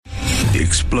the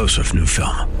explosive new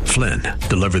film, Flynn,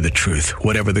 Deliver the Truth,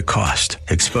 Whatever the Cost,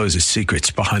 exposes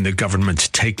secrets behind the government's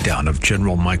takedown of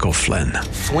General Michael Flynn.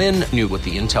 Flynn knew what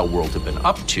the intel world had been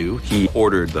up to. He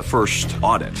ordered the first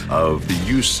audit of the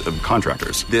use of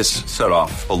contractors. This set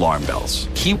off alarm bells.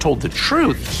 He told the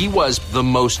truth. He was the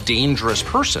most dangerous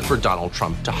person for Donald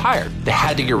Trump to hire. They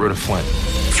had to get rid of Flynn.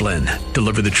 Flynn,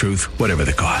 Deliver the Truth, Whatever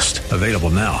the Cost. Available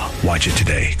now. Watch it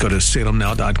today. Go to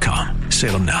salemnow.com.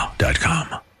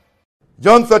 salemnow.com.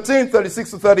 John 13,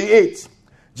 36 to 38.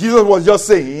 Jesus was just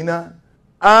saying,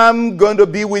 I'm going to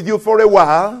be with you for a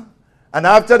while, and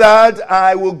after that,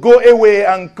 I will go away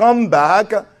and come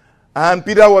back. And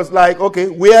Peter was like, okay,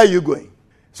 where are you going?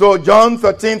 So John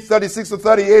 13, 36 to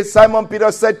 38, Simon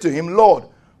Peter said to him, Lord,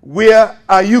 where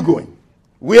are you going?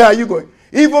 Where are you going?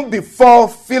 Even before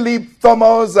Philip,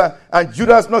 Thomas, and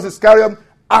Judas not Iscariot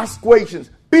asked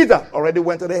questions, Peter already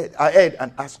went ahead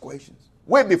and asked questions.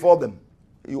 Way before them.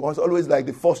 He was always like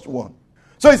the first one.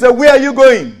 So he said, where are you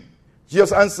going?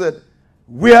 Jesus answered,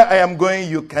 where I am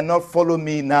going, you cannot follow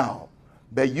me now,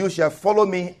 but you shall follow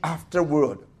me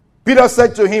afterward. Peter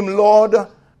said to him, Lord,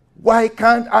 why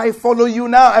can't I follow you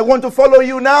now? I want to follow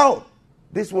you now.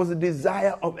 This was the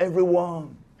desire of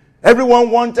everyone. Everyone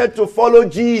wanted to follow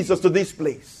Jesus to this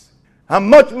place.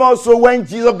 And much more so when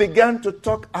Jesus began to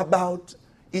talk about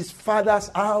his Father's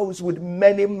house with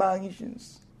many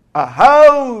mansions. A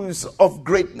house of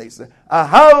greatness, a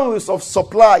house of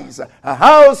supplies, a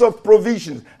house of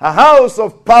provisions, a house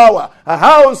of power, a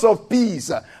house of peace,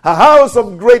 a house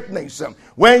of greatness.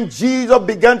 When Jesus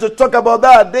began to talk about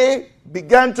that, they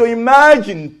began to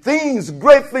imagine things,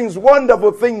 great things,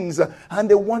 wonderful things, and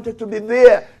they wanted to be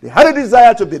there. They had a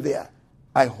desire to be there.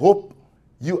 I hope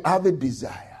you have a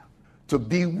desire to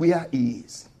be where He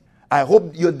is. I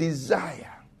hope your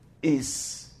desire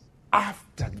is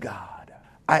after God.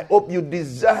 I hope you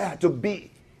desire to be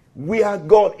where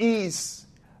God is.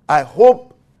 I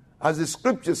hope, as the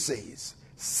scripture says,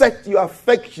 set your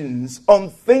affections on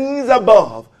things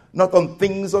above, not on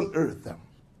things on earth.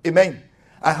 Amen.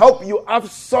 I hope you have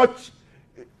such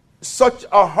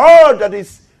a heart that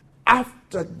is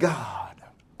after God.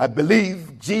 I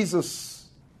believe Jesus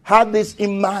had this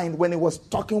in mind when he was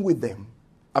talking with them.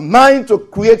 A mind to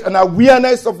create an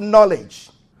awareness of knowledge.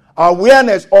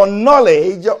 Awareness or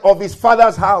knowledge of his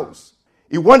Father's house.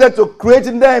 He wanted to create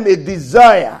in them a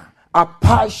desire, a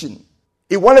passion.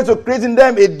 He wanted to create in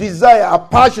them a desire, a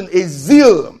passion, a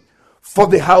zeal for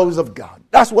the house of God.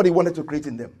 That's what he wanted to create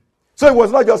in them. So he was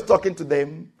not just talking to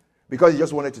them because he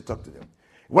just wanted to talk to them.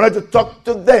 He wanted to talk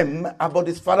to them about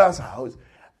his Father's house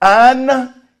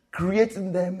and create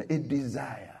in them a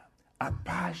desire, a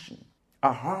passion,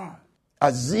 a heart,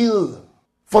 a zeal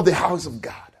for the house of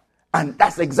God. And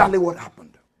that's exactly what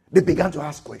happened. They began to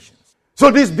ask questions. So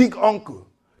this big uncle,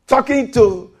 talking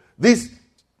to these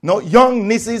young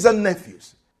nieces and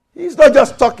nephews, he's not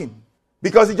just talking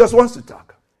because he just wants to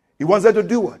talk. He wants them to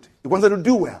do what? He wants them to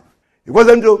do well. He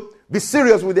wants them to be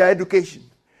serious with their education.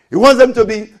 He wants them to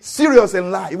be serious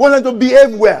in life. He wants them to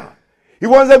behave well. He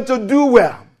wants them to do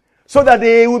well so that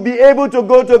they will be able to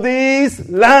go to this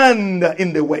land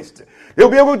in the West. They'll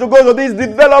be able to go to this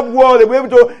developed world. They'll be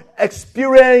able to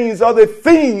experience other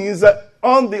things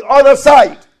on the other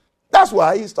side. That's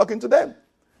why he's talking to them.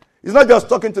 He's not just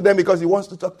talking to them because he wants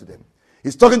to talk to them.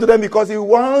 He's talking to them because he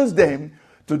wants them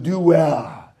to do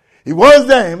well. He wants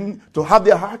them to have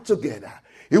their heart together.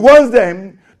 He wants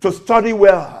them to study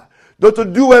well, to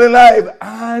do well in life,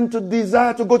 and to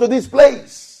desire to go to this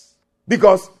place.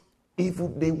 Because if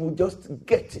they would just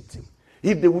get it,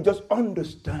 if they would just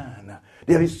understand,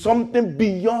 there is something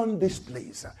beyond this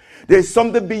place. There is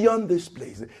something beyond this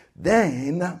place.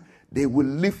 Then they will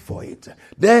live for it.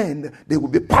 Then they will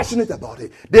be passionate about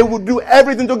it. They will do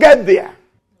everything to get there.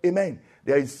 Amen.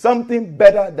 There is something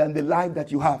better than the life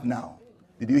that you have now.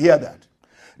 Did you hear that?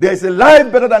 There is a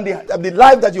life better than the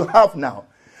life that you have now.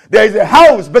 There is a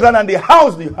house better than the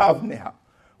house you have now.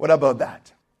 What about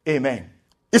that? Amen.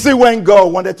 You see, when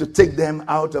God wanted to take them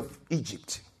out of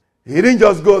Egypt, he didn't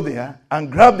just go there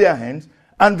and grab their hands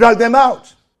and drag them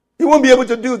out. He won't be able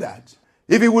to do that.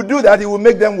 If he would do that, he would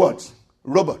make them what?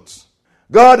 Robots.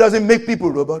 God doesn't make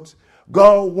people robots.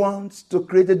 God wants to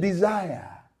create a desire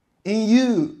in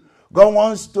you. God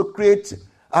wants to create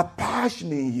a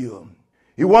passion in you.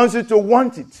 He wants you to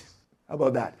want it. How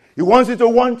about that? He wants you to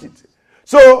want it.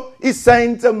 So he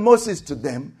sent Moses to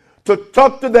them to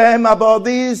talk to them about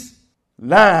this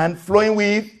land flowing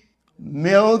with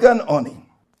milk and honey.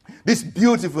 This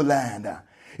beautiful land.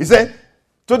 He said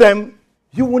to them,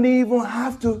 you wouldn't even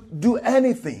have to do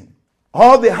anything.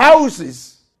 All the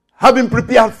houses have been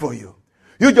prepared for you.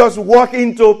 You just walk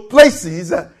into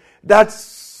places that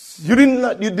you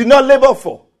did not labor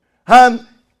for. And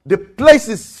the place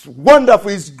is wonderful,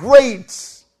 it's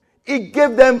great. It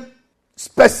gave them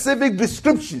specific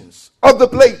descriptions of the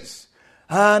place.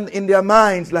 And in their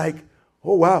minds, like,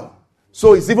 oh wow,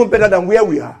 so it's even better than where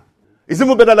we are. It's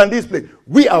even better than this place.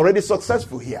 We are already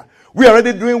successful here. We are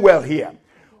already doing well here.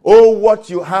 Oh, what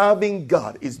you have in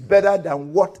God is better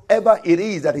than whatever it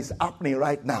is that is happening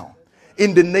right now.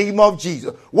 In the name of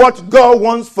Jesus. What God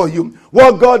wants for you,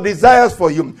 what God desires for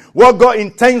you, what God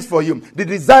intends for you, the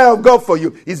desire of God for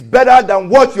you is better than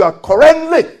what you are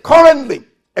currently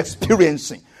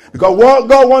experiencing. Because what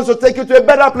God wants to take you to a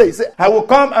better place. I will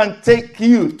come and take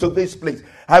you to this place.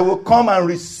 I will come and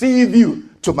receive you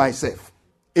to myself.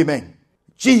 Amen.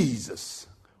 Jesus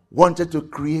wanted to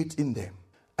create in them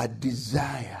a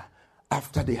desire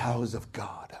after the house of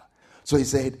God. So he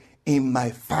said, in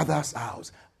my Father's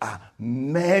house are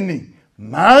many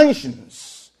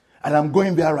mansions. And I'm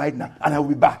going there right now. And I will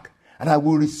be back. And I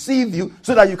will receive you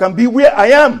so that you can be where I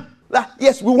am.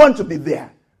 Yes, we want to be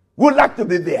there. We would like to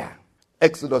be there.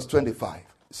 Exodus 25.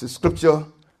 It's a scripture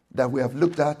that we have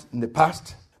looked at in the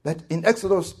past. But in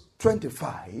Exodus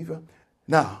 25,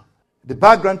 now, the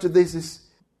background to this is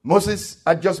Moses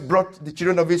had just brought the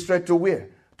children of Israel to where?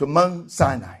 To Mount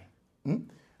Sinai.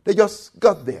 They just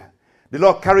got there. The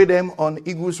Lord carried them on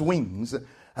eagle's wings.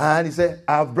 And he said,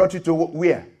 I've brought you to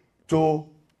where? To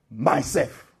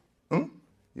myself.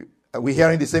 Are we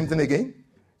hearing the same thing again?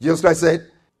 Jesus Christ said,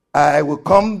 I will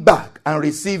come back and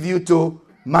receive you to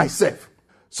myself.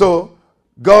 So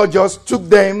God just took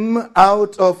them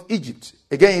out of Egypt.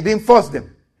 Again, he didn't force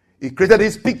them. He created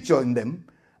his picture in them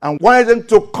and wanted them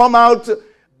to come out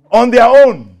on their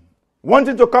own.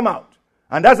 Wanted to come out.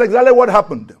 And that's exactly what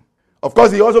happened. Of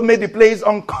course, he also made the place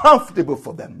uncomfortable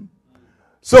for them.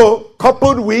 So,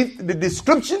 coupled with the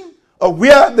description of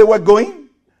where they were going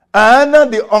and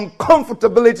the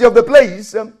uncomfortability of the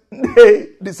place, they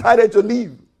decided to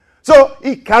leave. So,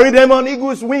 he carried them on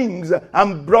eagle's wings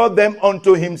and brought them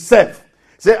unto himself.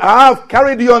 Say, I have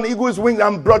carried you on eagle's wings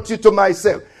and brought you to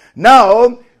myself.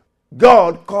 Now,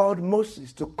 God called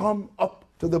Moses to come up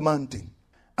to the mountain.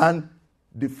 And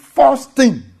the first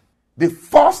thing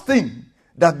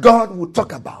that God would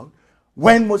talk about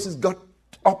when Moses got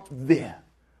up there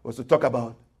was to talk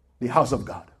about the house of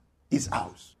God, his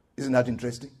house. Isn't that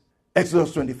interesting?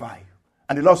 Exodus 25.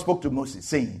 And the Lord spoke to Moses,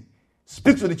 saying,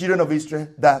 speak to the children of Israel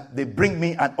that they bring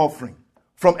me an offering.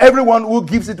 From everyone who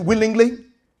gives it willingly,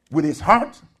 with his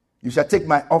heart, you shall take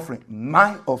my offering,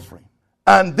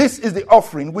 And this is the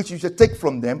offering which you shall take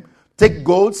from them. Take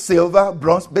gold, silver,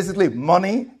 bronze, basically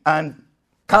money and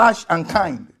cash and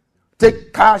kind.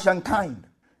 Take cash and kind.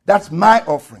 That's my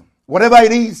offering. Whatever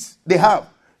it is they have,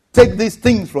 take these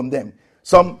things from them.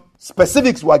 Some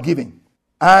specifics were given.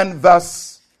 And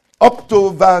up to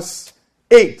verse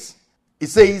 8, it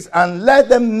says, and let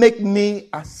them make me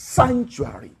a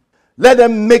sanctuary. Let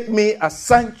them make me a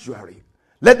sanctuary.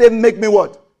 Let them make me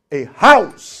what? A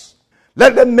house.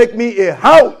 Let them make me a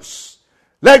house.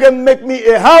 Let them make me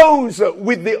a house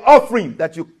with the offering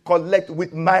that you collect,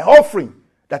 with my offering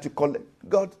that you collect.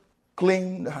 God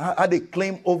had a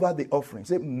claim over the offering.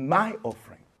 Say, my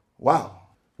offering.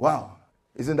 Wow.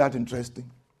 Isn't that interesting?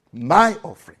 My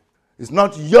offering. It's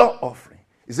not your offering.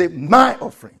 It's my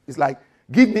offering. It's like,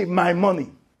 give me my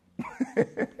money.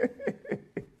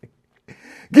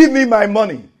 Give me my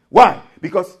money. Why?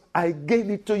 Because I gave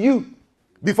it to you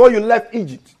before you left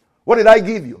Egypt. What did I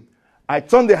give you? I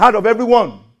turned the heart of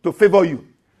everyone to favor you.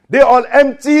 They all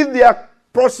emptied their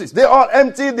purses. They all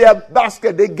emptied their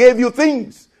basket. They gave you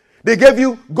things. They gave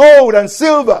you gold and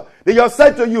silver. They just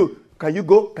said to you, can you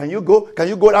go? Can you go? Can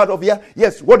you go out of here?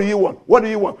 Yes. What do you want? What do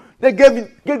you want? They gave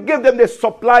them, they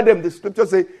supplied them. The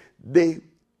scriptures say they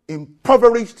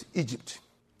impoverished Egypt.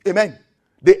 Amen.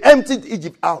 They emptied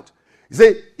Egypt out. He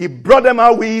said he brought them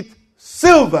out with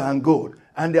silver and gold.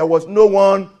 And there was no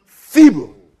one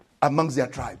feeble amongst their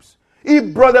tribes. He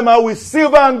brought them out with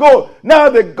silver and gold. Now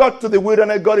they got to the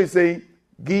wilderness. God is saying,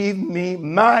 give me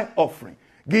my offering.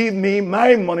 Give me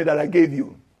my money that I gave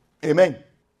you. Amen.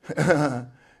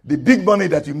 The big money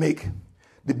that you make,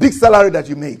 the big salary that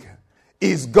you make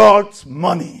is God's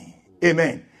money.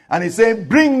 Amen. And he's saying,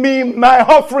 bring me my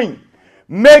offering.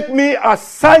 Make me a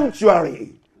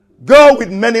sanctuary. Go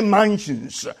with many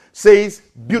mansions. Says,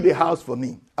 build a house for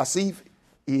me. As if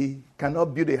he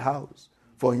cannot build a house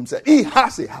for himself. He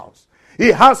has a house. He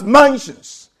has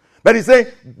mansions. But he's saying,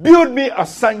 build me a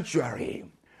sanctuary.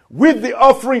 With the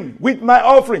offering, with my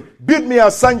offering, build me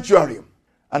a sanctuary.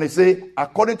 And he said,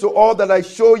 according to all that I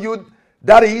show you,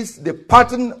 that is the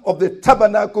pattern of the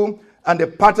tabernacle and the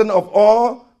pattern of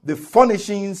all the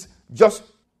furnishings, just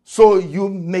so you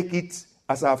make it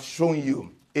as I've shown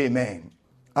you. Amen.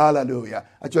 Hallelujah.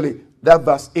 Actually, that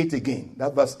verse 8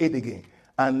 again.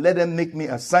 And let them make me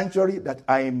a sanctuary that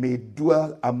I may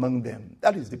dwell among them.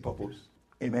 That is the purpose.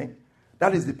 Amen.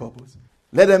 That is the purpose.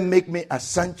 Let them make me a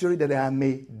sanctuary that I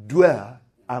may dwell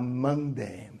among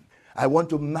them. I want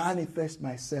to manifest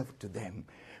myself to them.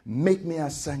 Make me a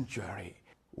sanctuary.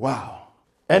 Wow.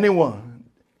 Anyone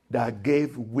that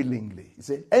gave willingly. He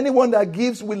said, anyone that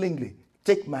gives willingly,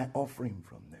 take my offering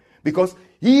from them. Because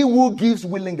he who gives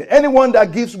willingly, anyone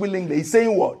that gives willingly, is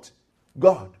saying what?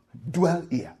 God, dwell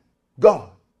here. God,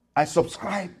 I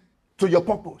subscribe to your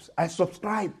purpose. I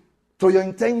subscribe to your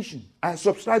intention. I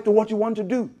subscribe to what you want to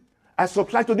do. I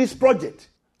subscribe to this project.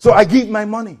 So I give my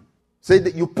money. Say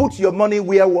that you put your money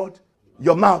where what?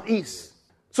 Your mouth is.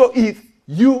 So if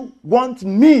you want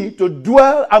me to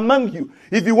dwell among you,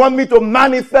 if you want me to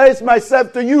manifest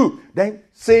myself to you, then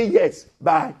say yes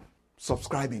by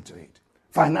subscribing to it,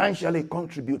 financially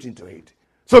contributing to it.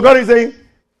 So God is saying,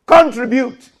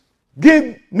 contribute,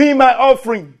 give me my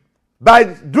offering. By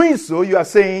doing so, you are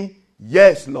saying,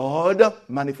 yes, Lord,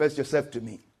 manifest yourself to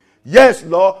me. Yes,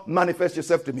 Lord, manifest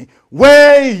yourself to me.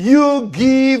 When you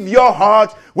give your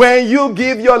heart, when you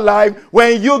give your life,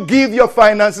 when you give your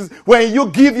finances, when you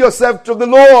give yourself to the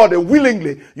Lord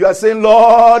willingly, you are saying,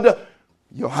 Lord,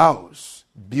 your house,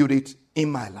 build it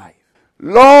in my life.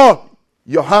 Lord,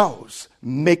 your house,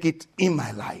 make it in my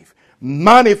life.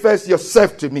 Manifest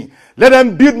yourself to me. Let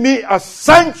them build me a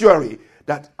sanctuary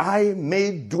that I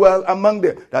may dwell among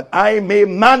them, that I may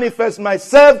manifest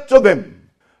myself to them.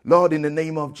 Lord, in the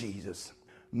name of Jesus,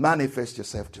 manifest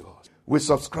yourself to us. We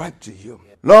subscribe to you.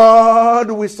 Lord,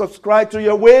 we subscribe to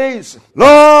your ways.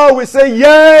 Lord, we say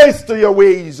yes to your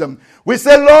ways. We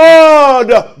say, Lord,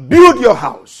 build your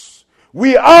house.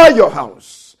 We are your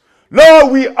house.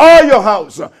 Lord, we are your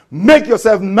house. Make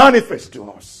yourself manifest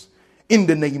to us. In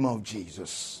the name of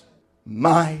Jesus.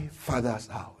 My Father's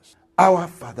house, our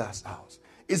Father's house,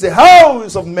 is a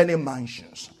house of many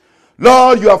mansions.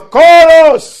 Lord, you have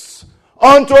called us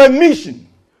unto a mission.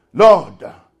 Lord,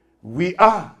 we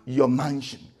are your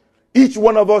mansion. Each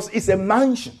one of us is a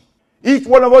mansion. Each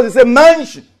one of us is a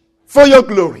mansion for your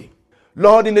glory.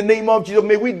 Lord, in the name of Jesus,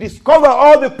 may we discover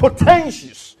all the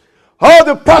potentials, all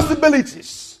the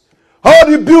possibilities, all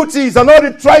the beauties and all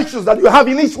the treasures that you have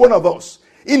in each one of us.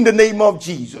 In the name of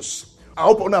Jesus, I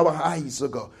open our eyes, oh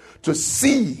God, to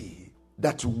see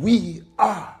that we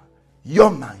are your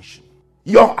mansion,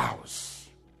 your house.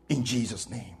 In Jesus'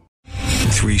 name.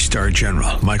 3-star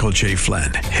General Michael J.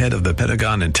 Flynn, head of the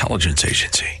Pentagon Intelligence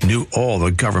Agency, knew all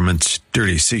the government's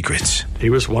dirty secrets. He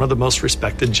was one of the most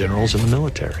respected generals in the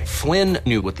military. Flynn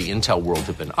knew what the intel world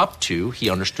had been up to. He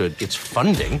understood its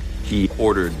funding. He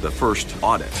ordered the first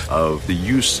audit of the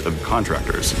use of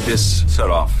contractors. This set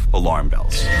off alarm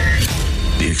bells.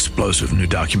 The explosive new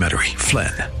documentary,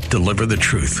 Flynn, Deliver the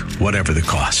Truth, Whatever the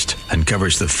Cost,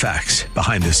 uncovers the facts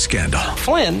behind this scandal.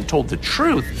 Flynn told the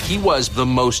truth. He was the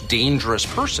most dangerous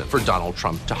person for Donald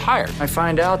Trump to hire. I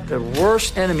find out the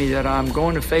worst enemy that I'm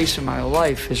going to face in my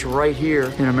life is right here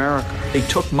in America. They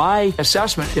took my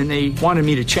assessment and they wanted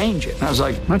me to change it. And I was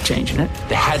like, I'm not changing it.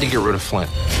 They had to get rid of Flynn.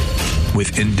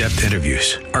 With in-depth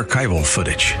interviews, archival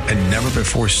footage, and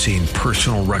never-before-seen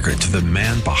personal records of the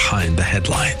man behind the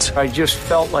headlines. I just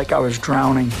felt like I was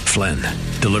drowning. Flynn,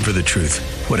 Deliver the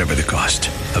Truth, Whatever the Cost.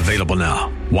 Available now.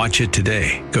 Watch it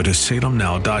today. Go to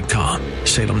salemnow.com.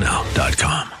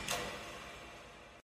 salemnow.com.